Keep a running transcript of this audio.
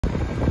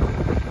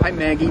Hi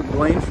Maggie,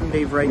 Blaine from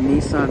Dave Wright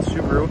Nissan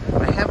Subaru.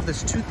 I have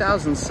this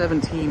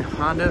 2017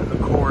 Honda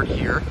Accord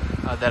here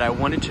that I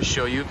wanted to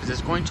show you because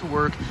it's going to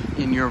work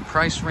in your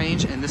price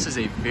range, and this is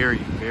a very,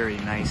 very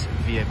nice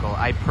vehicle.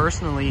 I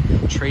personally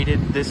traded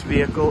this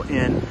vehicle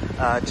in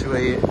to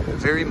a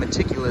very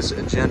meticulous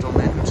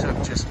gentleman who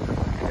took just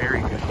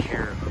very good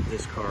care of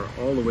this car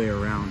all the way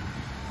around.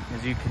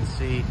 As you can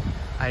see,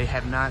 I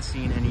have not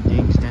seen any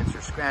dings, dents,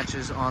 or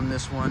scratches on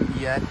this one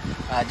yet.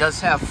 It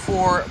does have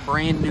 4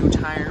 brand new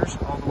tires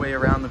all the way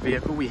around the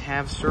vehicle. We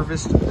have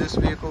serviced this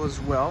vehicle as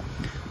well.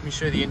 Let me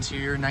show you the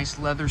interior. Nice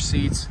leather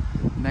seats,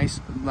 nice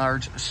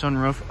large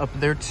sunroof up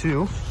there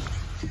too.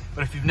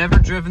 But if you've never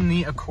driven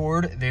the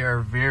Accord, they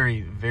are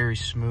very, very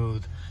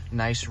smooth,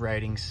 nice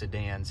riding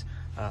sedans,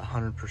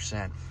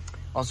 100%.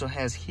 Also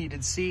has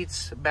heated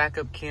seats,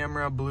 backup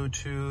camera,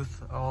 Bluetooth,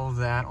 all of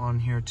that on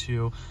here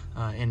too,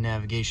 in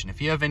navigation.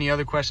 If you have any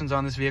other questions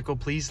on this vehicle,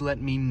 please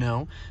let me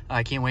know.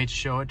 I can't wait to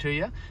show it to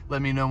you.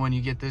 Let me know when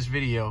you get this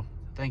video.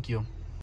 Thank you.